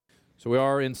So we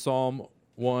are in Psalm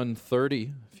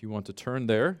 130, if you want to turn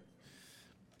there.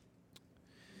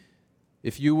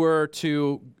 If you were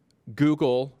to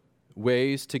Google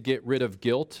ways to get rid of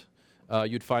guilt,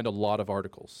 you'd find a lot of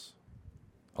articles.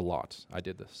 A lot. I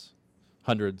did this.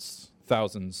 Hundreds,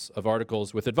 thousands of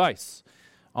articles with advice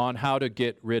on how to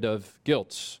get rid of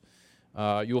guilt.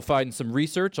 You will find some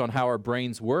research on how our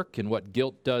brains work and what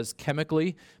guilt does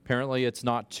chemically. Apparently, it's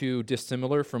not too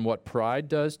dissimilar from what pride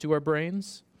does to our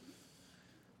brains.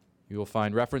 You will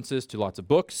find references to lots of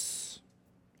books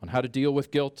on how to deal with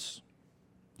guilt.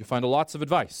 You'll find lots of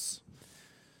advice.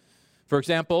 For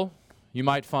example, you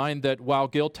might find that while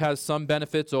guilt has some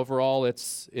benefits, overall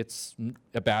it's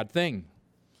a bad thing.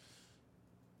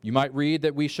 You might read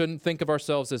that we shouldn't think of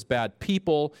ourselves as bad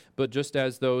people, but just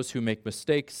as those who make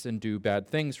mistakes and do bad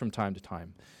things from time to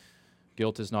time.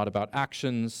 Guilt is not about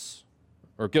actions,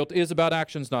 or guilt is about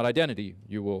actions, not identity,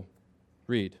 you will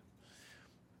read.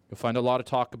 You'll find a lot of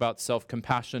talk about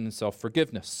self-compassion and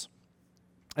self-forgiveness.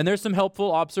 And there's some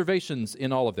helpful observations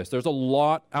in all of this. There's a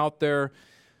lot out there.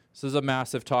 This is a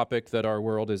massive topic that our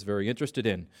world is very interested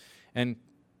in. And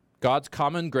God's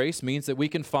common grace means that we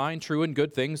can find true and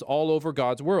good things all over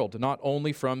God's world, not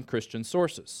only from Christian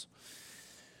sources.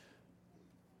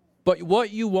 But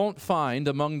what you won't find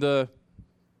among the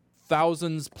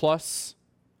thousands plus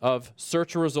of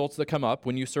search results that come up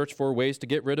when you search for ways to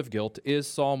get rid of guilt is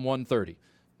Psalm 130.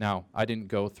 Now, I didn't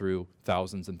go through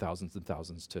thousands and thousands and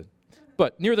thousands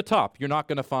but near the top, you're not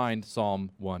going to find Psalm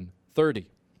 130.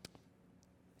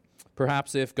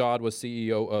 Perhaps if God was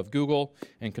CEO of Google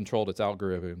and controlled its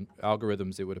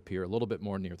algorithms, it would appear a little bit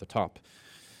more near the top.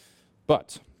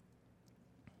 But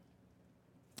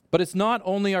it's not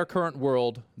only our current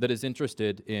world that is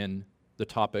interested in the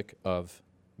topic of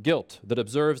guilt, that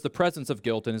observes the presence of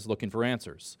guilt and is looking for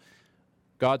answers.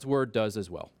 God's word does as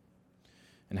well,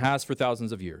 and has for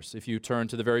thousands of years. If you turn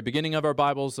to the very beginning of our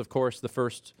Bibles, of course, the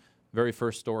very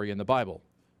first story in the Bible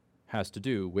has to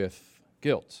do with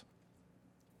guilt.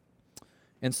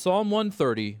 And Psalm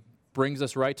 130 brings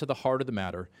us right to the heart of the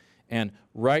matter, and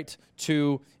right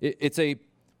to, it's a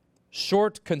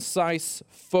short, concise,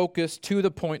 focused,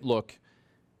 to-the-point look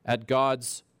at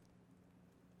God's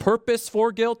purpose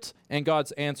for guilt and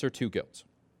God's answer to guilt.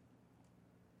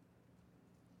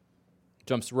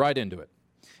 Jumps right into it.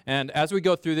 And as we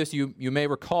go through this, you may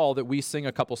recall that we sing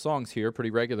a couple songs here pretty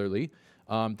regularly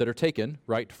that are taken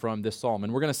right from this psalm.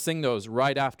 And we're going to sing those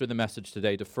right after the message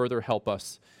today to further help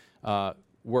us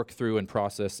work through and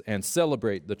process and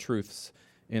celebrate the truths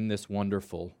in this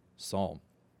wonderful psalm.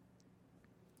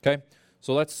 Okay,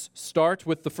 so let's start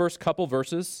with the first couple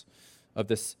verses of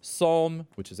this psalm,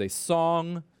 which is a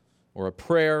song or a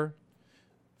prayer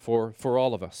for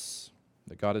all of us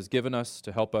that God has given us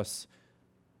to help us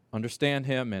understand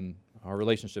Him and our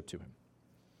relationship to Him.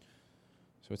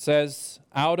 So it says,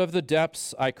 "Out of the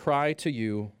depths I cry to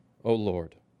you, O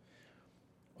Lord.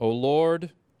 O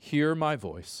Lord, hear my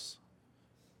voice.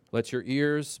 Let your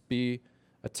ears be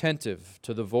attentive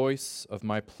to the voice of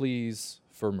my pleas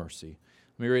for mercy."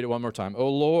 Let me read it one more time. "O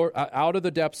Lord, out of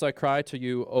the depths I cry to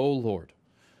you, O Lord.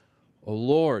 O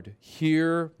Lord,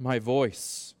 hear my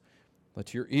voice.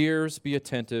 Let your ears be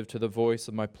attentive to the voice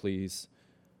of my pleas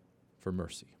for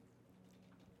mercy."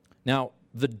 Now,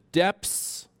 the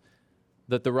depths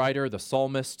that the writer, the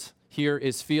psalmist here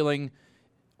is feeling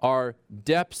are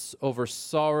depths over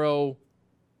sorrow,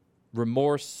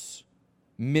 remorse,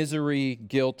 misery,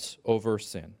 guilt over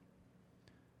sin.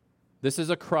 This is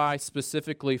a cry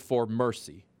specifically for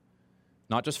mercy,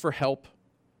 not just for help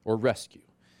or rescue.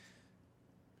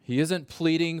 He isn't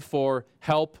pleading for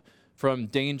help from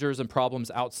dangers and problems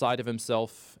outside of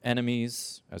himself,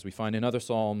 enemies, as we find in other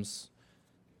psalms,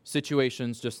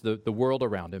 situations, just the world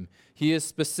around him. He is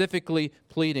specifically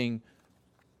pleading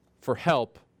for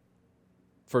help,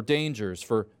 for dangers,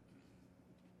 for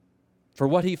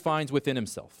what he finds within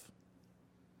himself.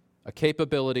 A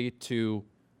capability to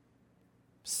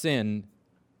sin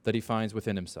that he finds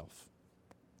within himself.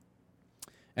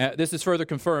 This is further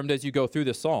confirmed as you go through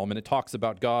this psalm, and it talks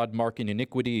about God marking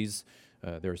iniquities.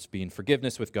 There's being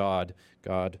forgiveness with God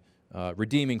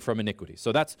redeeming from iniquity.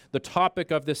 So that's the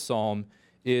topic of this psalm,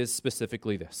 is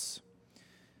specifically this.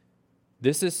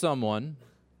 This is someone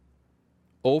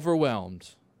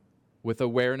overwhelmed with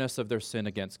awareness of their sin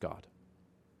against God,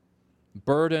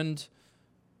 burdened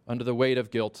under the weight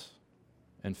of guilt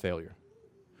and failure.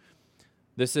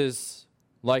 This is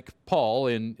like Paul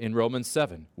in Romans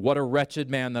 7. "What a wretched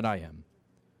man that I am.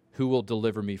 Who will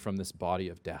deliver me from this body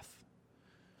of death?"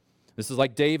 This is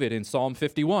like David in Psalm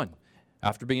 51.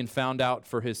 After being found out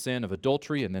for his sin of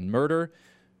adultery and then murder,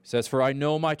 he says, "For I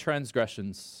know my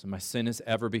transgressions, and my sin is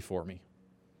ever before me.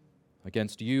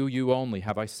 Against you, you only,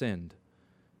 have I sinned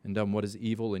and done what is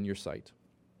evil in your sight.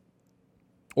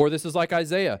 Or this is like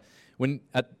Isaiah,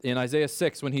 in Isaiah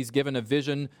 6, when he's given a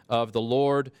vision of the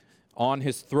Lord on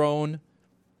his throne,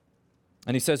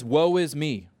 and he says, "Woe is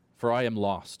me, for I am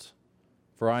lost.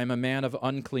 For I am a man of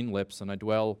unclean lips, and I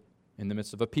dwell in the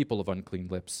midst of a people of unclean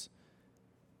lips.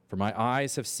 For my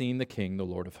eyes have seen the King, the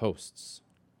Lord of hosts."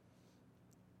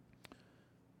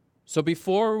 So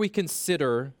before we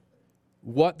consider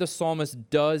what the psalmist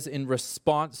does in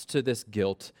response to this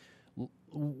guilt,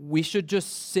 we should just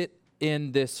sit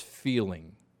in this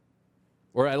feeling,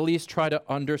 or at least try to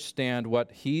understand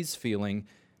what he's feeling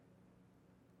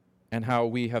and how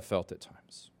we have felt at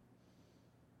times.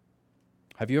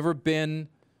 Have you ever been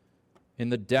in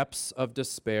the depths of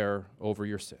despair over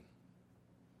your sin?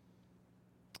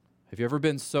 Have you ever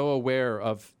been so aware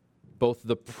of both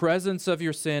the presence of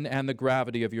your sin and the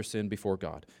gravity of your sin before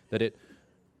God, that it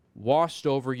washed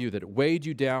over you, that it weighed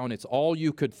you down, it's all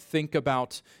you could think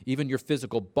about, even your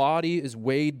physical body is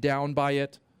weighed down by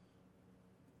it?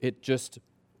 It just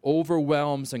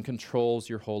overwhelms and controls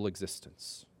your whole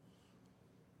existence.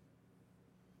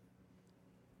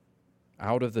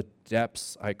 Out of the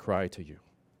depths I cry to you.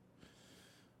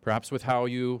 Perhaps with how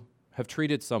you have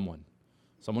treated someone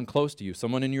close to you,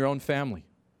 someone in your own family.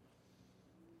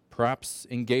 Perhaps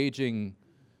engaging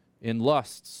in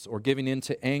lusts or giving in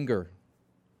to anger.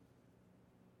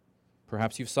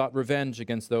 Perhaps you've sought revenge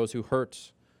against those who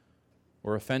hurt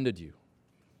or offended you.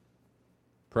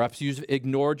 Perhaps you've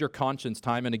ignored your conscience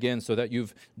time and again so that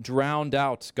you've drowned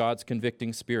out God's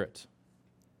convicting spirit.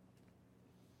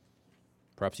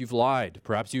 Perhaps you've lied.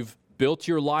 Perhaps you've built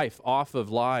your life off of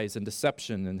lies and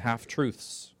deception and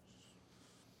half-truths.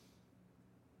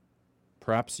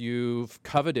 Perhaps you've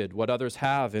coveted what others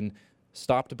have and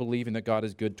stopped believing that God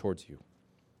is good towards you.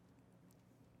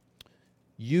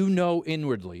 You know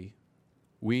inwardly,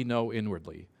 we know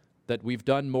inwardly, that we've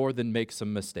done more than make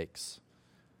some mistakes,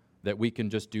 that we can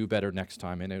just do better next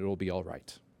time and it'll be all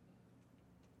right.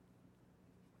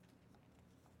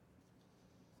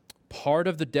 Part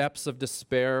of the depths of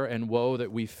despair and woe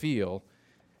that we feel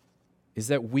is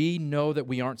that we know that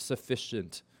we aren't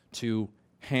sufficient to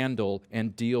handle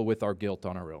and deal with our guilt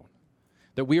on our own.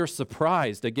 That we are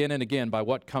surprised again and again by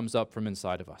what comes up from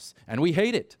inside of us. And we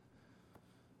hate it.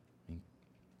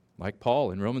 Like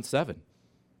Paul in Romans 7.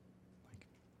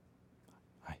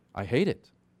 I hate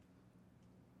it.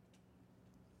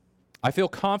 I feel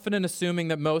confident assuming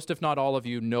that most, if not all of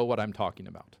you, know what I'm talking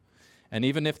about. And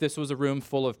even if this was a room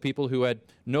full of people who had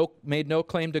made no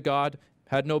claim to God,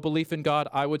 had no belief in God,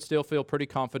 I would still feel pretty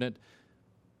confident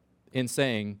in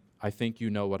saying, I think you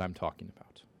know what I'm talking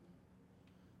about.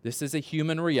 This is a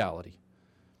human reality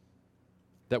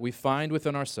that we find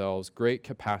within ourselves great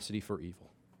capacity for evil.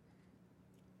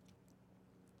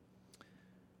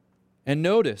 And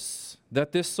notice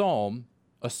that this psalm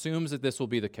assumes that this will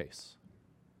be the case.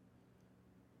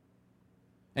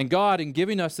 And God, in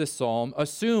giving us this psalm,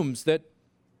 assumes that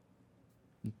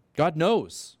God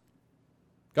knows.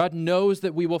 God knows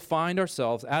that we will find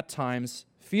ourselves at times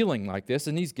feeling like this,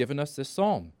 and He's given us this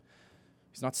psalm.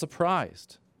 He's not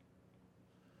surprised.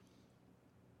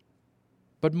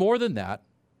 But more than that,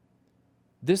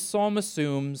 this psalm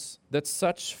assumes that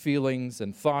such feelings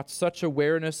and thoughts, such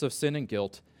awareness of sin and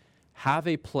guilt, have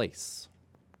a place.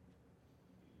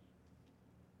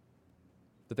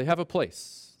 That they have a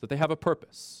place, that they have a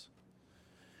purpose.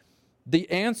 The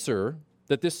answer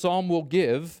that this psalm will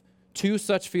give to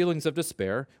such feelings of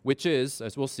despair, which is,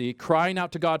 as we'll see, crying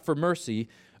out to God for mercy,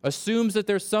 assumes that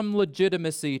there's some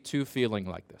legitimacy to feeling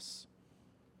like this.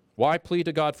 Why plead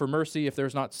to God for mercy if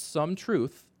there's not some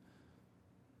truth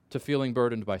to feeling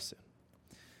burdened by sin?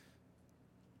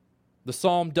 The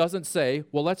psalm doesn't say,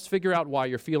 well, let's figure out why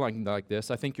you're feeling like this.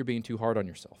 I think you're being too hard on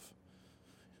yourself.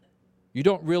 You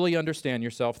don't really understand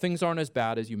yourself. Things aren't as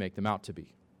bad as you make them out to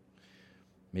be.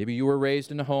 Maybe you were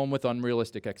raised in a home with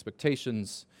unrealistic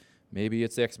expectations. Maybe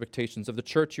it's the expectations of the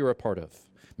church you're a part of.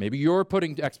 Maybe you're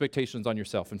putting expectations on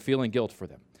yourself and feeling guilt for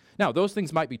them. Now, those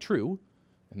things might be true,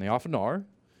 and they often are,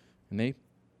 and they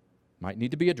might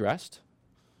need to be addressed.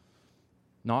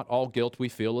 Not all guilt we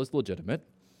feel is legitimate.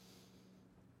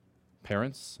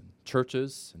 Parents and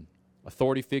churches and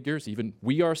authority figures, even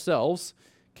we ourselves,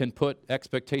 can put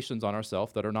expectations on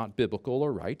ourselves that are not biblical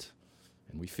or right,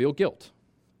 and we feel guilt.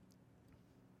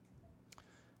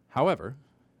 However,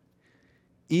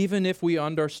 even if we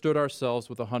understood ourselves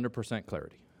with 100%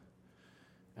 clarity,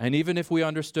 and even if we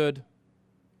understood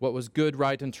what was good,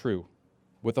 right, and true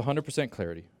with 100%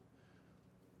 clarity,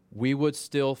 we would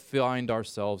still find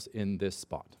ourselves in this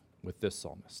spot with this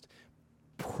psalmist.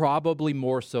 Probably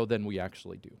more so than we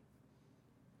actually do.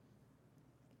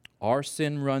 Our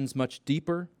sin runs much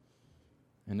deeper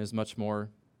and is much more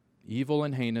evil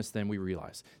and heinous than we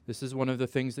realize. This is one of the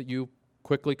things that you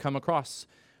quickly come across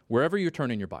wherever you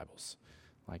turn in your Bibles.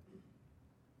 Like,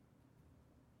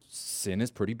 sin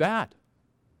is pretty bad.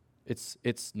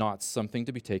 It's not something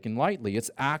to be taken lightly.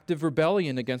 It's active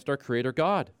rebellion against our Creator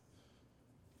God.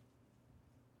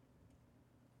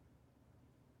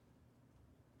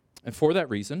 And for that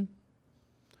reason,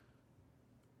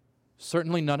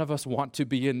 certainly none of us want to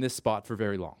be in this spot for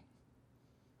very long.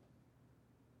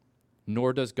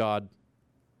 Nor does God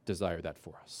desire that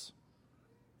for us.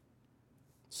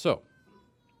 So,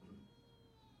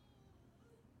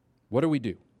 what do we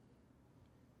do?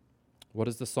 What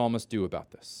does the psalmist do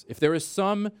about this? If there is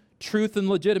some truth and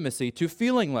legitimacy to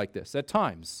feeling like this at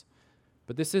times,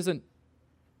 but this isn't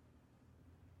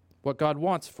what God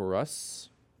wants for us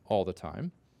all the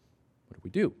time, what do we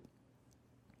do?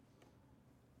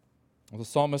 Well, the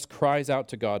psalmist cries out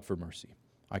to God for mercy.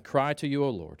 I cry to you, O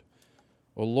Lord.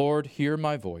 O Lord, hear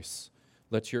my voice.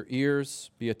 Let your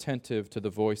ears be attentive to the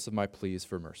voice of my pleas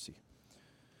for mercy.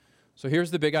 So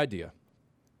here's the big idea.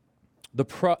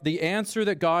 The answer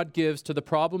that God gives to the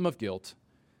problem of guilt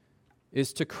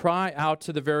is to cry out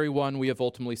to the very one we have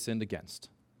ultimately sinned against,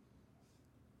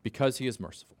 because he is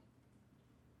merciful.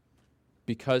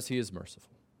 Because he is merciful.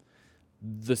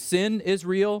 The sin is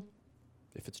real,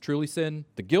 if it's truly sin.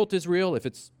 The guilt is real, if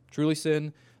it's truly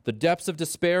sin. The depths of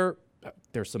despair,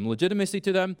 there's some legitimacy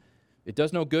to them. It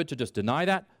does no good to just deny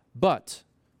that. But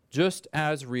just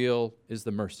as real is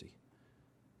the mercy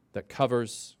that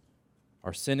covers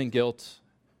our sin and guilt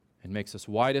and makes us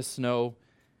white as snow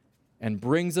and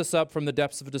brings us up from the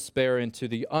depths of despair into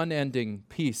the unending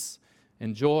peace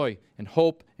and joy and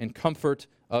hope and comfort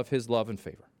of his love and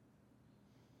favor.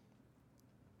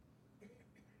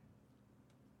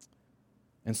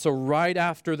 And so right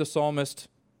after the psalmist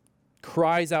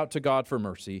cries out to God for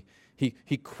mercy,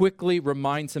 he quickly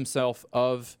reminds himself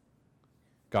of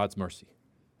God's mercy.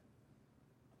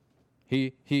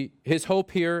 His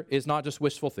hope here is not just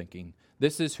wishful thinking.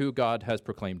 This is who God has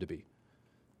proclaimed to be.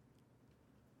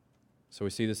 So we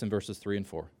see this in verses 3 and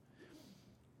 4.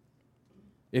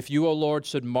 If you, O Lord,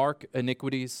 should mark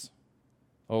iniquities,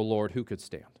 O Lord, who could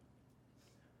stand?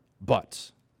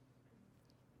 But,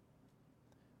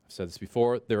 I've said this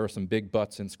before, there are some big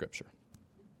buts in Scripture.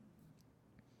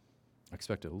 I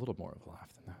expected a little more of a laugh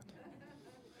than that.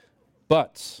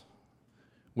 But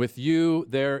with you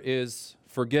there is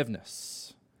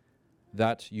forgiveness,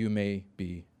 that you may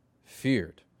be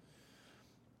feared.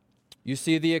 You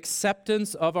see, the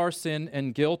acceptance of our sin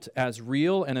and guilt as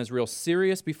real and as real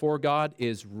serious before God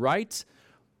is right,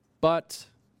 but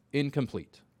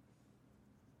incomplete.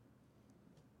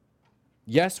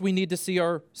 Yes, we need to see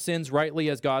our sins rightly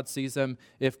as God sees them.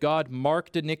 If God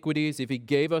marked iniquities, if he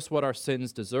gave us what our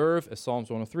sins deserve, as Psalms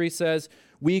 103 says,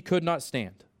 we could not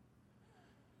stand.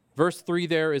 Verse 3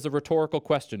 there is a rhetorical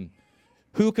question.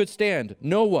 Who could stand?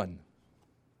 No one.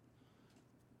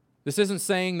 This isn't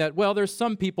saying that, well, there's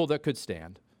some people that could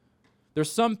stand.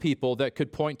 There's some people that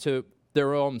could point to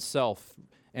their own self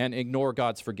and ignore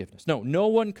God's forgiveness. No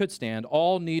one could stand.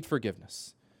 All need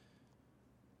forgiveness.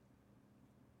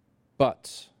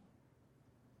 But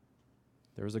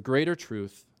there is a greater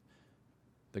truth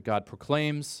that God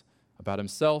proclaims about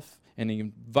himself and he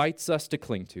invites us to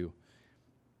cling to,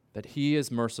 that he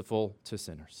is merciful to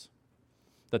sinners,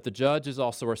 that the judge is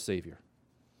also our Savior,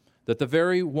 that the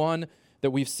very one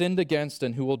that we've sinned against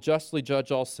and who will justly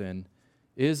judge all sin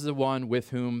is the one with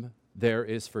whom there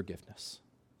is forgiveness.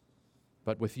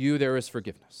 But with you there is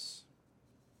forgiveness.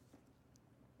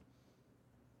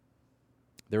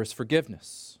 There is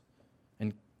forgiveness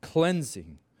and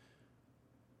cleansing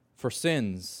for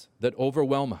sins that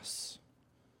overwhelm us,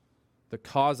 that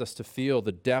cause us to feel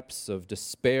the depths of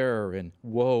despair and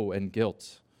woe and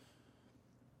guilt.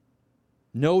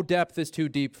 No depth is too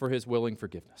deep for his willing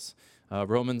forgiveness.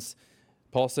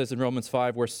 Paul says in Romans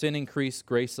 5, where sin increased,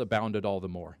 grace abounded all the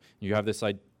more. You have this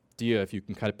idea, if you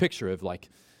can kind of picture of like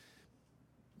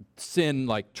sin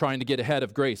like trying to get ahead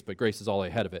of grace, but grace is all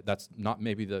ahead of it. That's not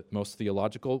maybe the most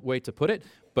theological way to put it,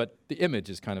 but the image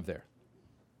is kind of there.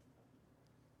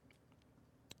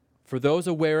 For those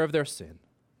aware of their sin,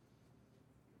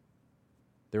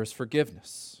 there is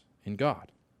forgiveness in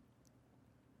God.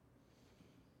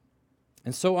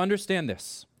 And so understand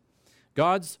this.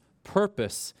 God's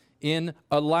purpose in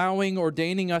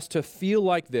ordaining us to feel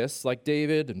like this, like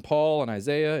David and Paul and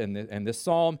Isaiah and this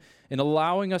psalm, in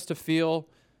allowing us to feel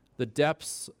the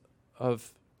depths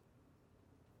of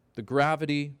the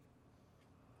gravity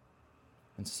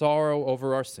and sorrow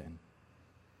over our sin,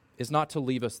 is not to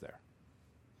leave us there.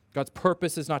 God's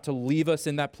purpose is not to leave us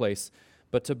in that place,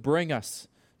 but to bring us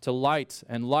to light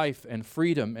and life and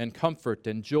freedom and comfort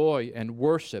and joy and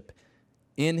worship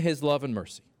in his love and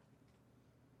mercy.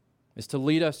 Is to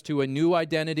lead us to a new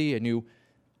identity, a new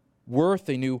worth,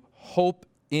 a new hope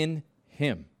in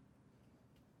him.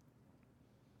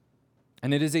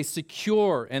 And it is a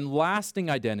secure and lasting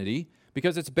identity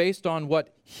because it's based on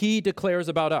what he declares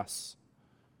about us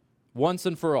once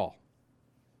and for all,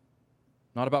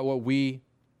 not about what we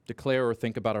declare or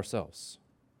think about ourselves.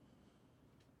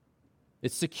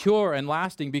 It's secure and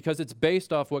lasting because it's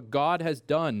based off what God has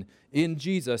done in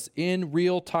Jesus in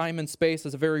real time and space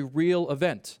as a very real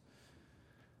event.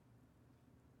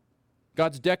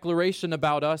 God's declaration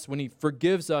about us when he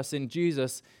forgives us in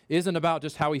Jesus isn't about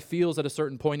just how he feels at a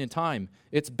certain point in time.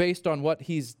 It's based on what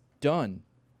he's done.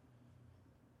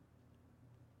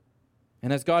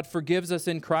 And as God forgives us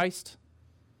in Christ,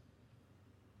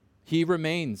 he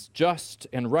remains just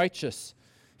and righteous.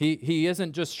 He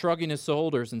isn't just shrugging his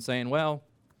shoulders and saying, well,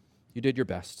 you did your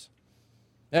best.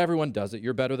 Everyone does it.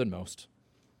 You're better than most.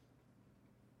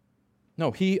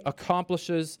 No, he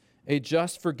accomplishes a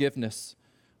just forgiveness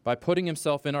by putting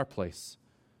himself in our place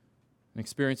and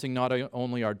experiencing not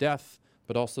only our death,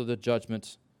 but also the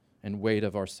judgment and weight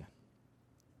of our sin.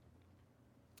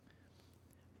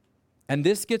 And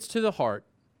this gets to the heart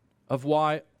of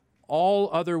why all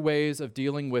other ways of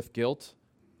dealing with guilt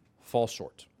fall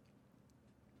short.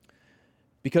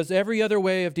 Because every other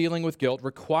way of dealing with guilt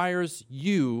requires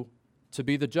you to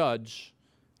be the judge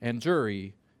and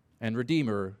jury and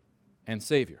redeemer and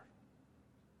savior.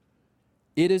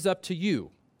 It is up to you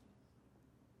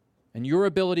and your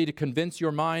ability to convince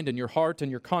your mind and your heart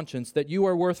and your conscience that you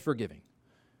are worth forgiving,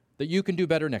 that you can do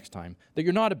better next time, that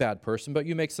you're not a bad person, but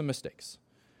you make some mistakes.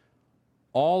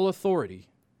 All authority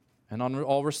and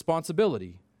all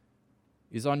responsibility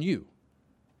is on you,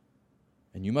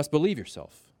 and you must believe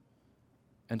yourself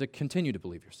and to continue to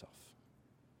believe yourself.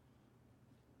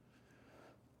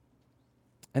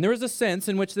 And there is a sense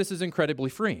in which this is incredibly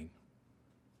freeing.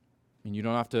 I mean, you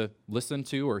don't have to listen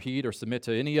to or heed or submit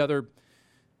to any other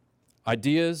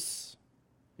ideas,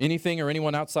 anything or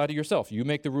anyone outside of yourself. You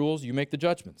make the rules, you make the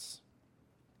judgments.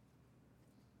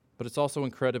 But it's also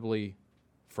incredibly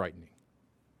frightening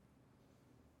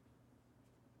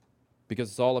because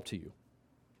it's all up to you.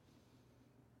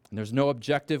 And there's no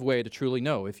objective way to truly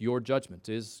know if your judgment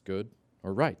is good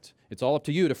or right. It's all up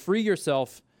to you to free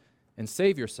yourself and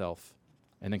save yourself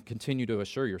and then continue to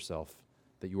assure yourself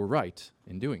that you were right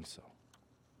in doing so.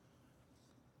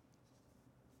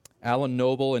 Alan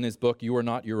Noble, in his book, You Are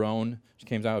Not Your Own, which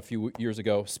came out a few years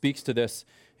ago, speaks to this.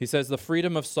 He says, the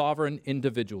freedom of sovereign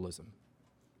individualism,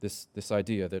 this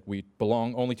idea that we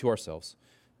belong only to ourselves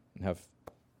and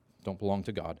don't belong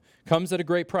to God, comes at a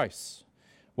great price.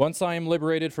 Once I am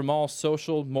liberated from all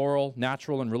social, moral,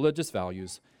 natural, and religious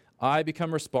values, I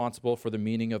become responsible for the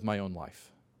meaning of my own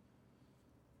life.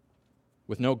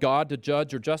 With no God to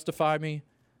judge or justify me,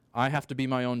 I have to be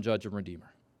my own judge and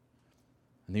redeemer.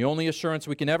 And the only assurance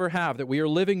we can ever have that we are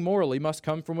living morally must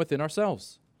come from within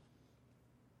ourselves.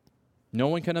 No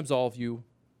one can absolve you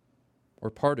or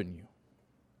pardon you.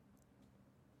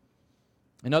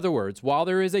 In other words, while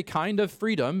there is a kind of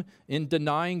freedom in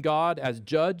denying God as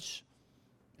judge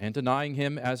and denying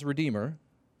him as redeemer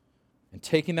and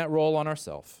taking that role on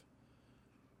ourselves,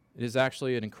 it is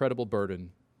actually an incredible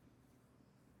burden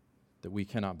that we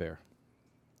cannot bear.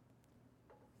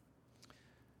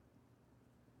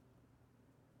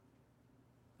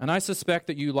 And I suspect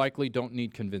that you likely don't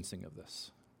need convincing of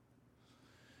this.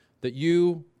 That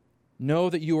you know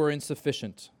that you are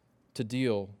insufficient to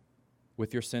deal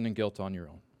with your sin and guilt on your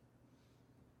own.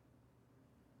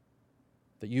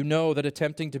 That you know that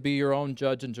attempting to be your own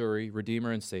judge and jury,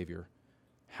 redeemer and savior,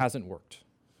 hasn't worked.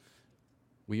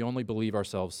 We only believe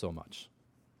ourselves so much.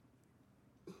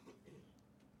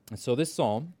 And so this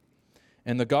psalm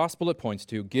and the gospel it points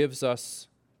to gives us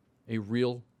a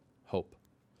real hope.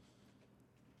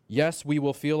 Yes, we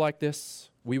will feel like this.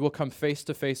 We will come face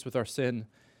to face with our sin.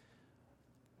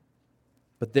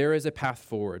 But there is a path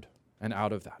forward and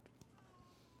out of that.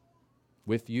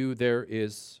 With you, there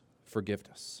is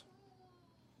forgiveness.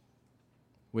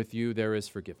 With you, there is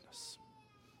forgiveness.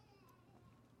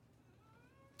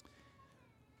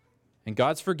 And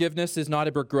God's forgiveness is not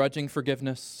a begrudging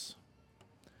forgiveness.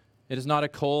 It is not a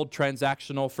cold,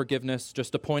 transactional forgiveness,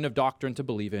 just a point of doctrine to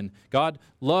believe in. God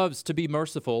loves to be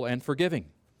merciful and forgiving.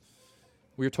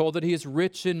 We are told that he is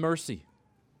rich in mercy,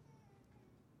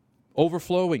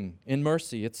 overflowing in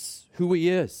mercy. It's who he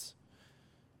is.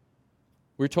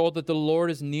 We're told that the Lord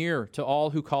is near to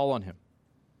all who call on him.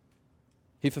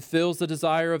 He fulfills the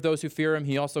desire of those who fear him.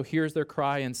 He also hears their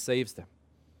cry and saves them.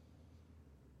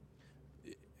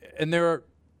 And there are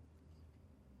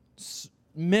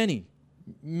many,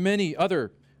 many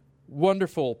other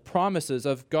wonderful promises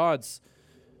of God's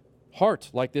heart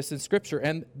like this in Scripture,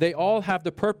 and they all have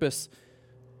the purpose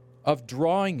of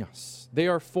drawing us. They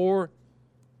are for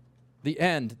the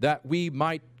end that we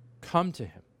might come to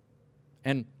Him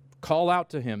and call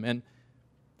out to Him and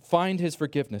find His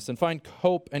forgiveness and find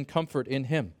hope and comfort in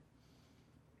Him.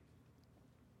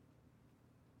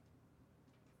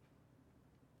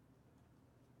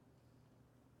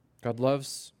 God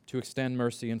loves to extend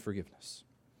mercy and forgiveness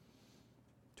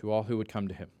to all who would come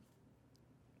to Him.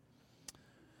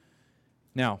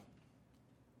 Now,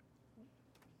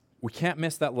 we can't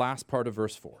miss that last part of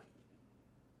verse 4.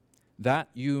 That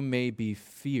you may be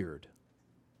feared.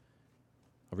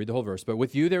 I'll read the whole verse. But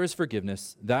with you there is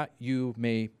forgiveness, that you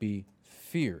may be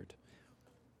feared.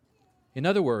 In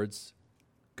other words,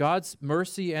 God's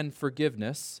mercy and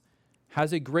forgiveness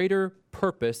has a greater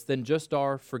purpose than just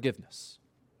our forgiveness.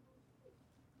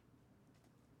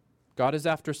 God is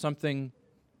after something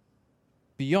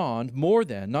beyond, more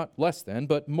than, not less than,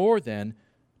 but more than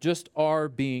just our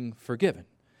being forgiven.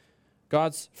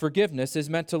 God's forgiveness is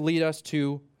meant to lead us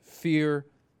to fear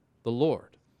the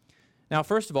Lord. Now,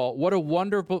 first of all, what a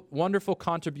wonderful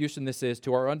contribution this is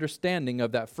to our understanding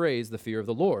of that phrase, the fear of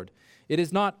the Lord. It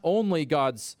is not only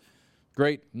God's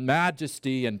great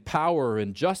majesty and power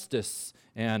and justice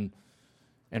and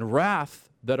wrath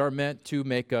that are meant to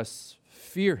make us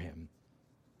fear Him.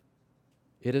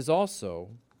 It is also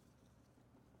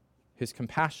His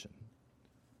compassion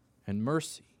and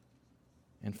mercy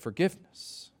and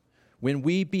forgiveness. When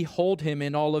we behold Him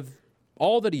in all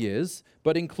that He is,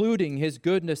 but including His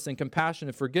goodness and compassion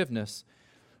and forgiveness,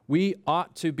 we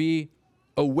ought to be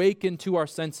awakened to our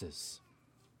senses.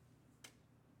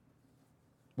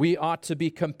 We ought to be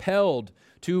compelled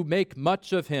to make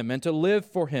much of Him and to live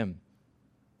for Him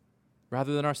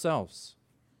rather than ourselves.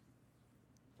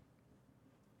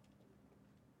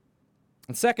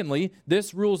 And secondly,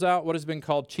 this rules out what has been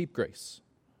called cheap grace.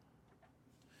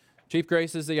 Cheap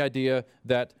grace is the idea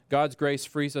that God's grace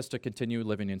frees us to continue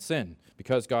living in sin.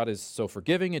 Because God is so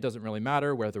forgiving, it doesn't really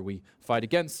matter whether we fight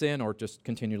against sin or just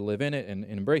continue to live in it and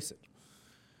embrace it.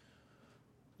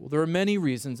 Well, there are many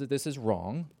reasons that this is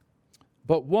wrong,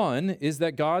 but one is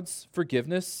that God's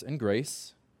forgiveness and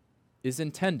grace is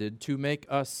intended to make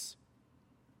us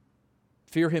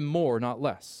fear Him more, not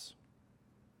less.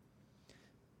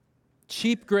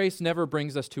 Cheap grace never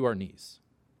brings us to our knees.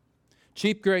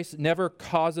 Cheap grace never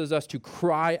causes us to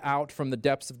cry out from the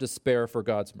depths of despair for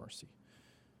God's mercy.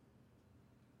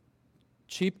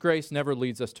 Cheap grace never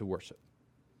leads us to worship,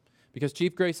 because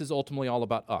cheap grace is ultimately all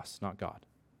about us, not God.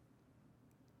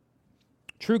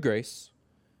 True grace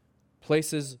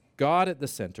places God at the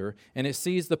center, and it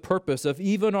sees the purpose of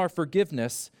even our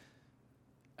forgiveness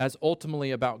as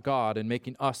ultimately about God and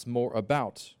making us more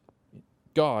about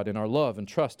God in our love and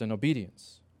trust and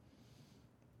obedience.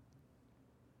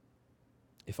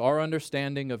 If our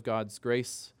understanding of God's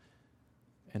grace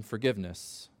and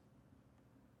forgiveness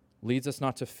leads us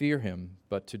not to fear Him,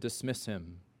 but to dismiss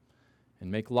Him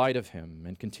and make light of Him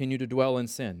and continue to dwell in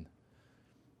sin,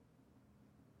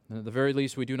 then at the very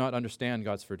least we do not understand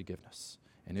God's forgiveness.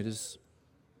 And it is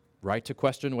right to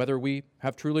question whether we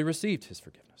have truly received His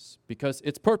forgiveness, because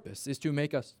its purpose is to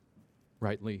make us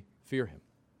rightly fear Him.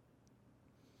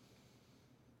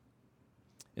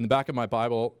 In the back of my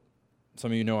Bible, some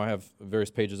of you know I have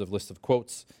various pages of lists of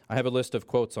quotes. I have a list of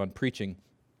quotes on preaching,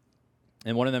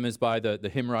 and one of them is by the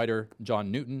hymn writer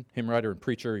John Newton, hymn writer and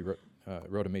preacher. He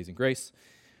wrote Amazing Grace.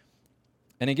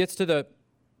 And it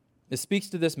speaks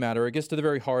to this matter. It gets to the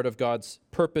very heart of God's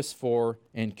purpose for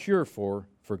and cure for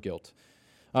guilt.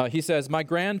 He says, "My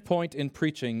grand point in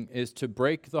preaching is to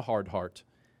break the hard heart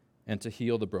and to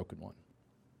heal the broken one."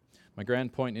 My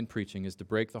grand point in preaching is to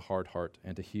break the hard heart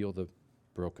and to heal the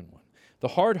broken one. The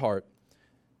hard heart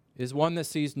is one that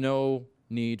sees no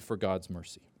need for God's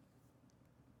mercy.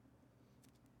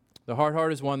 The hard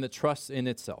heart is one that trusts in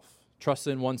itself, trusts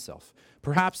in oneself,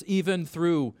 perhaps even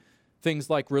through things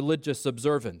like religious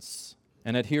observance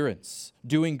and adherence,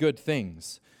 doing good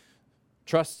things.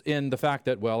 Trusts in the fact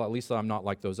that, well, at least I'm not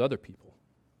like those other people.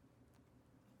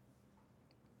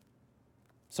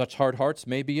 Such hard hearts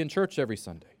may be in church every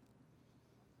Sunday,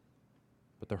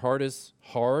 but their heart is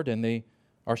hard and they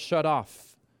are shut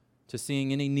off to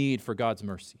seeing any need for God's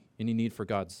mercy, any need for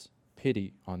God's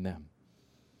pity on them.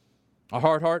 A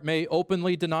hard heart may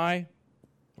openly deny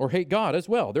or hate God as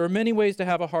well. There are many ways to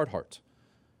have a hard heart.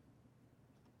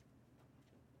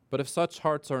 But if such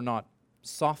hearts are not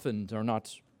softened, are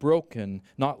not broken,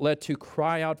 not led to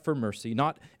cry out for mercy,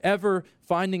 not ever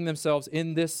finding themselves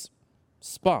in this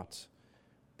spot,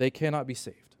 they cannot be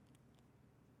saved.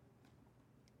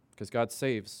 because God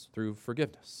saves through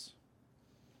forgiveness.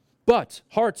 But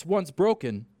hearts once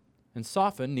broken and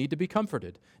softened need to be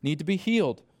comforted, need to be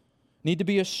healed, need to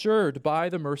be assured by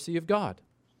the mercy of God.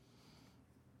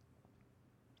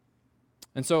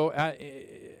 And so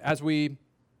as we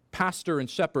pastor and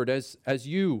shepherd, as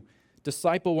you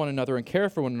disciple one another and care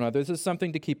for one another, this is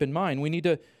something to keep in mind. We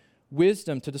need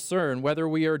wisdom to discern whether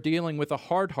we are dealing with a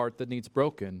hard heart that needs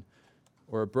broken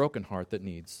or a broken heart that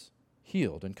needs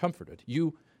healed and comforted.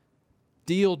 You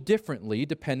deal differently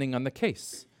depending on the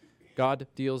case. God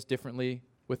deals differently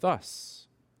with us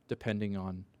depending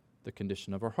on the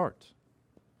condition of our heart.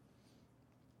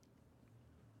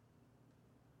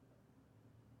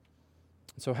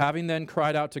 So having then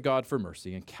cried out to God for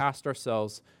mercy and cast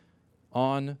ourselves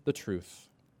on the truth,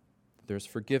 there's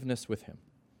forgiveness with him.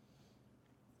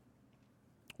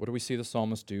 What do we see the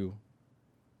psalmist do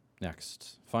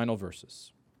next? Final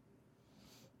verses.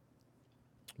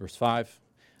 Verse 5,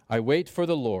 I wait for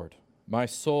the Lord. My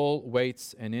soul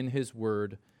waits, and in his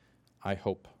word I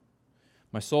hope.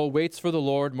 My soul waits for the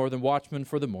Lord more than watchmen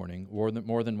for the morning,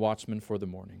 more than watchmen for the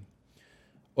morning.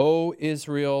 O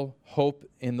Israel, hope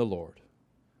in the Lord.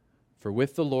 For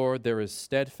with the Lord there is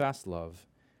steadfast love,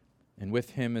 and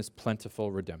with him is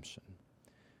plentiful redemption.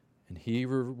 And he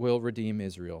will redeem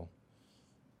Israel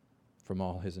from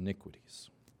all his iniquities.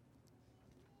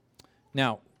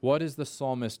 Now, what is the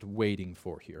psalmist waiting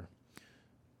for here?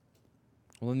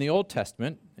 Well, in the Old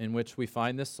Testament, in which we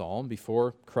find this psalm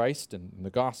before Christ and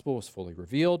the gospel was fully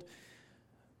revealed,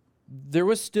 there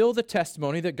was still the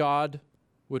testimony that God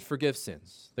would forgive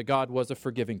sins, that God was a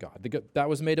forgiving God. That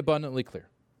was made abundantly clear,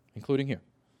 including here.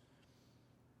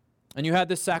 And you had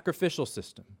this sacrificial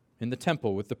system in the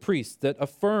temple with the priests that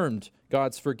affirmed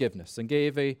God's forgiveness and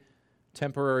gave a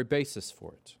temporary basis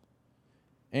for it.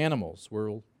 Animals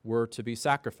were to be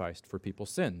sacrificed for people's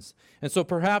sins. And so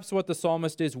perhaps what the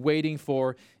psalmist is waiting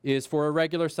for is for a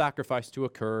regular sacrifice to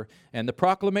occur and the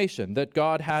proclamation that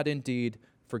God had indeed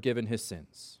forgiven his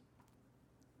sins.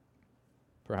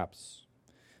 Perhaps.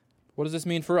 What does this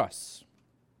mean for us?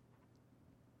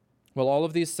 Well, all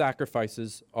of these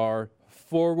sacrifices are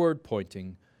forward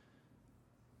pointing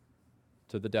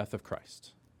to the death of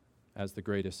Christ as the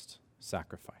greatest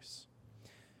sacrifice.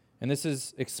 And this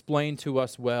is explained to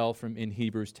us well in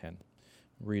Hebrews 10.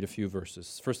 I'll read a few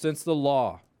verses. For since the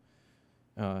law,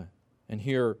 and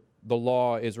here the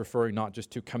law is referring not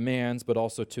just to commands, but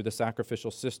also to the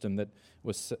sacrificial system that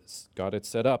God had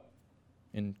set up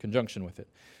in conjunction with it.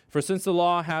 For since the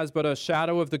law has but a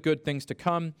shadow of the good things to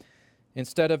come,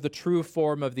 instead of the true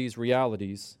form of these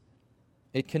realities,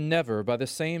 it can never, by the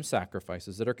same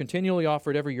sacrifices that are continually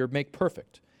offered every year, make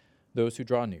perfect those who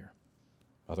draw near.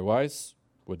 Otherwise,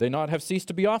 would they not have ceased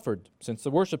to be offered, since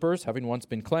the worshippers, having once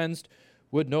been cleansed,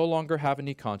 would no longer have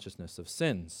any consciousness of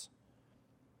sins?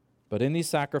 But in these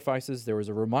sacrifices there is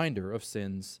a reminder of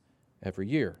sins every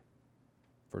year.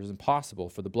 For it is impossible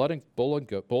for the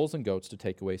bulls and goats to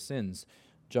take away sins.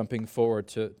 Jumping forward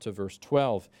to verse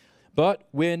 12. But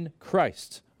when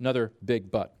Christ, another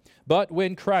big but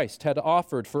when Christ had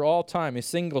offered for all time a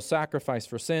single sacrifice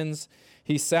for sins,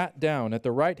 he sat down at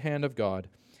the right hand of God,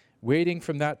 waiting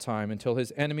from that time until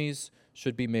his enemies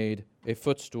should be made a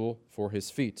footstool for his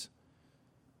feet.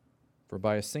 For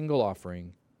by a single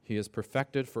offering he has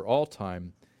perfected for all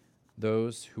time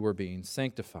those who are being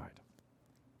sanctified.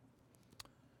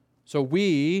 So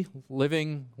we,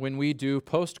 living when we do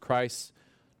post-Christ,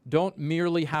 don't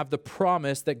merely have the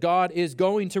promise that God is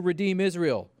going to redeem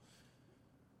Israel.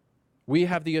 We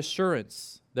have the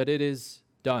assurance that it is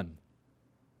done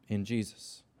in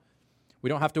Jesus. We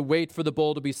don't have to wait for the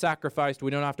bull to be sacrificed.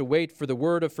 We don't have to wait for the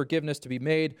word of forgiveness to be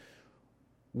made.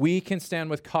 We can stand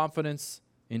with confidence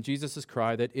in Jesus'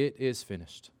 cry that it is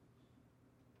finished.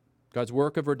 God's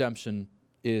work of redemption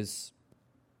is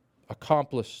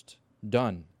accomplished,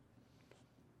 done.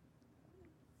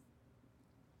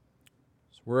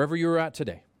 So wherever you're at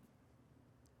today,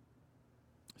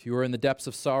 if you are in the depths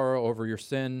of sorrow over your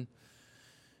sin,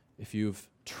 if you've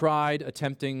tried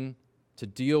attempting to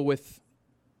deal with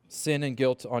sin and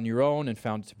guilt on your own and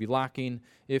found it to be lacking,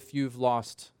 if you've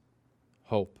lost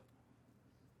hope,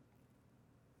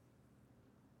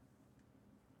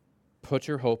 put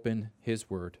your hope in His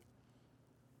word,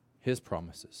 His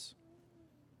promises.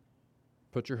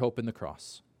 Put your hope in the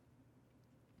cross.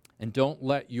 And don't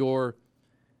let your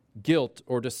guilt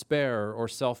or despair or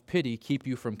self-pity keep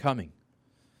you from coming.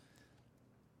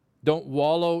 Don't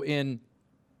wallow in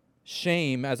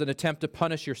shame as an attempt to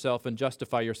punish yourself and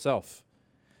justify yourself,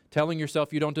 telling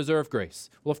yourself you don't deserve grace.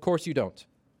 Well, of course you don't.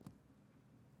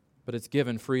 But it's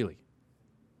given freely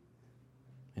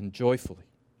and joyfully.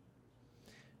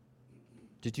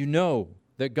 Did you know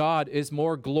that God is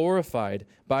more glorified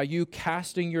by you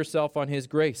casting yourself on his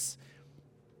grace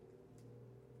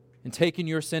and taking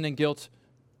your sin and guilt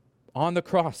on the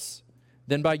cross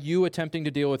than by you attempting to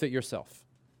deal with it yourself.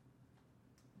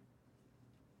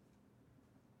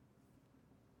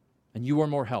 And you are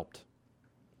more helped.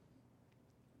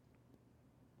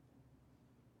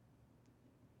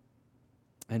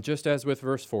 And just as with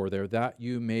verse 4 there, that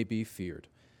you may be feared.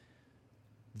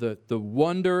 The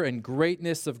wonder and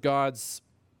greatness of God's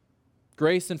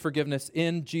grace and forgiveness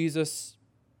in Jesus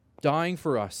dying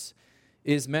for us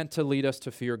is meant to lead us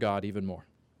to fear God even more.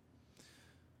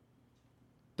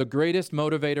 The greatest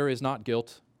motivator is not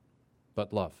guilt,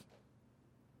 but love.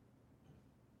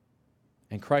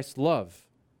 And Christ's love,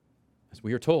 as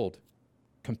we are told,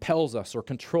 compels us or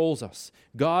controls us.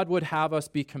 God would have us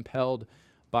be compelled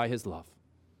by his love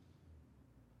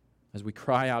as we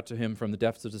cry out to him from the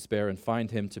depths of despair and find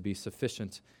him to be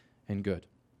sufficient and good.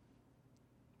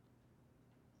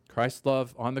 Christ's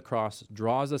love on the cross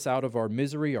draws us out of our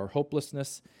misery, our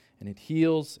hopelessness, and it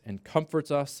heals and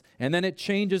comforts us, and then it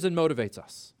changes and motivates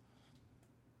us.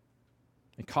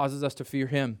 It causes us to fear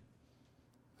him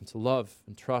and to love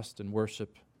and trust and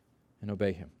worship and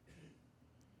obey him.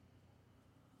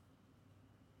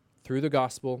 Through the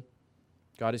gospel,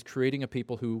 God is creating a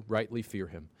people who rightly fear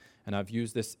him. And I've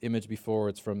used this image before.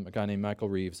 It's from a guy named Michael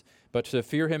Reeves. But to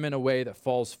fear him in a way that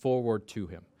falls forward to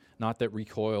him, not that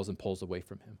recoils and pulls away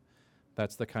from him.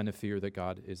 That's the kind of fear that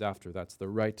God is after. That's the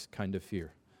right kind of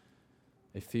fear.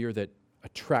 A fear that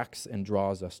attracts and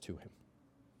draws us to him.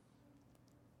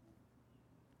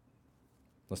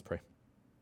 Let's pray.